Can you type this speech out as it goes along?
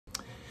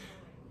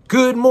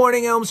Good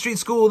morning, Elm Street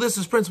School. This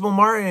is Principal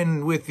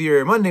Martin with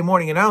your Monday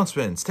morning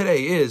announcements.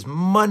 Today is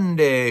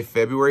Monday,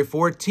 February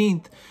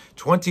 14th,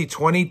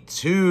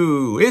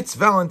 2022. It's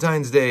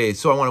Valentine's Day,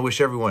 so I want to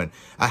wish everyone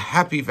a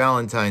happy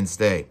Valentine's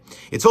Day.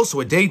 It's also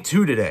a day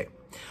two today.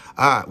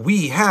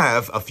 We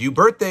have a few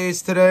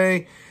birthdays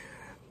today.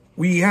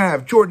 We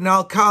have Jordan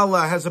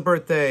Alcala has a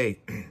birthday.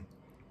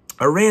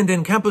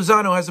 Arandon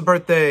Campuzano has a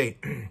birthday.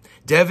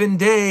 Devin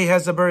Day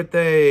has a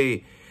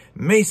birthday.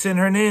 Mason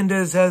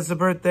Hernandez has a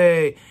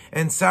birthday,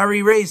 and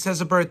Sari Race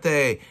has a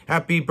birthday.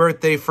 Happy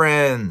birthday,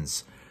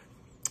 friends.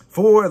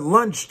 For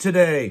lunch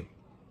today,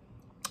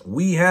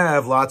 we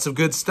have lots of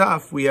good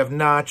stuff. We have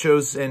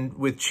nachos and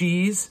with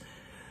cheese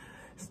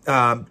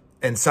and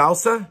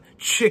salsa,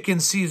 chicken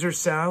Caesar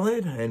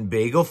salad, and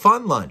bagel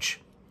fun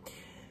lunch.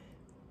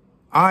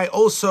 I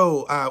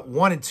also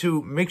wanted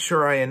to make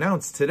sure I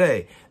announced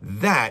today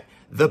that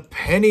the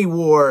penny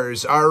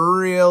wars are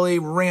really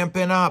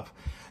ramping up.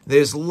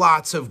 There's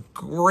lots of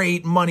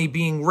great money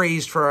being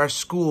raised for our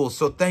school.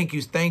 So thank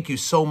you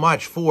so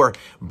much for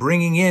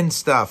bringing in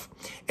stuff.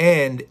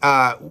 And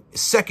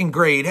second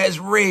grade has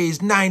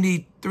raised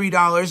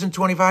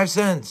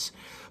 $93.25.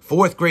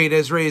 Fourth grade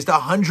has raised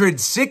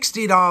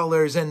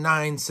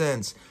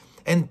 $160.09.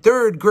 And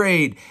third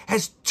grade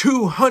has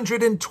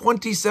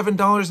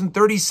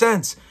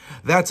 $227.30.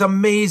 That's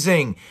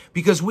amazing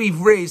because we've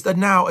raised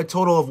now a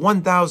total of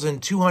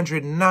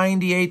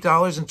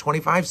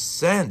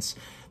 $1,298.25.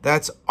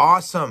 That's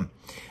awesome.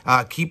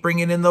 Keep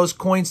bringing in those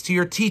coins to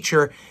your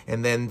teacher,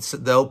 and then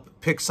they'll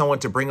pick someone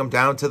to bring them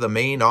down to the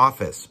main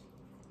office.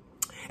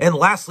 And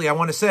lastly, I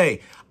want to say,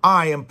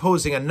 I am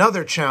posing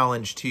another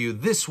challenge to you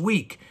this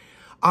week.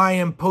 I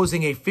am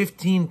posing a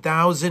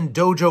 15,000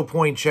 dojo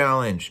point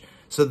challenge.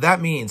 So that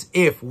means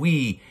if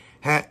we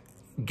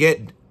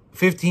get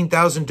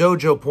 15,000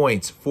 dojo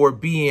points for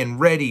being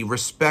ready,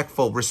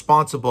 respectful,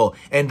 responsible,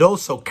 and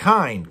also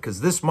kind,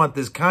 because this month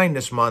is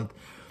Kindness Month,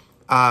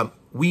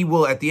 we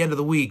will, at the end of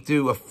the week,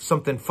 do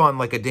something fun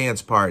like a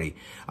dance party.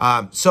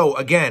 So,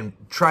 again,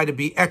 try to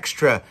be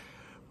extra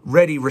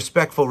ready,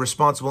 respectful,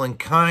 responsible, and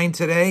kind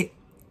today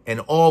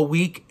and all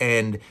week,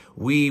 and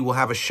we will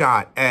have a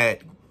shot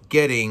at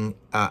getting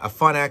a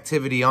fun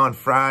activity on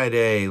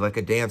Friday, like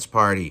a dance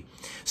party.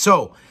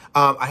 So,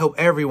 I hope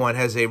everyone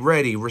has a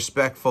ready,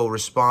 respectful,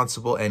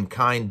 responsible, and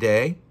kind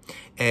day.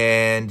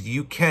 And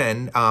you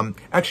can,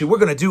 actually, we're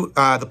going to do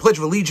the Pledge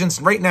of Allegiance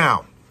right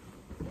now.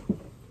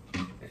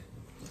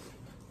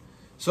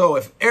 So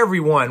if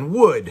everyone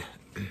would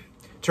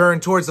turn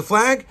towards the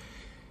flag,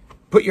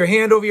 put your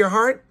hand over your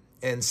heart,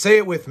 and say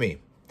it with me.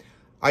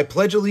 I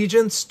pledge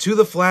allegiance to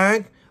the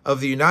flag of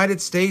the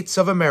United States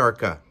of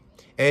America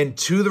and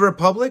to the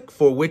republic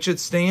for which it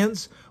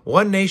stands,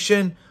 one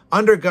nation,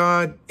 under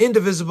God,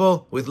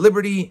 indivisible, with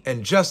liberty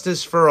and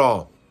justice for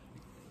all.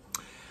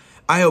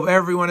 I hope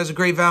everyone has a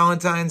great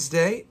Valentine's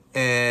Day,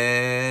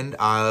 and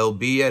I'll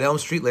be at Elm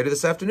Street later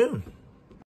this afternoon.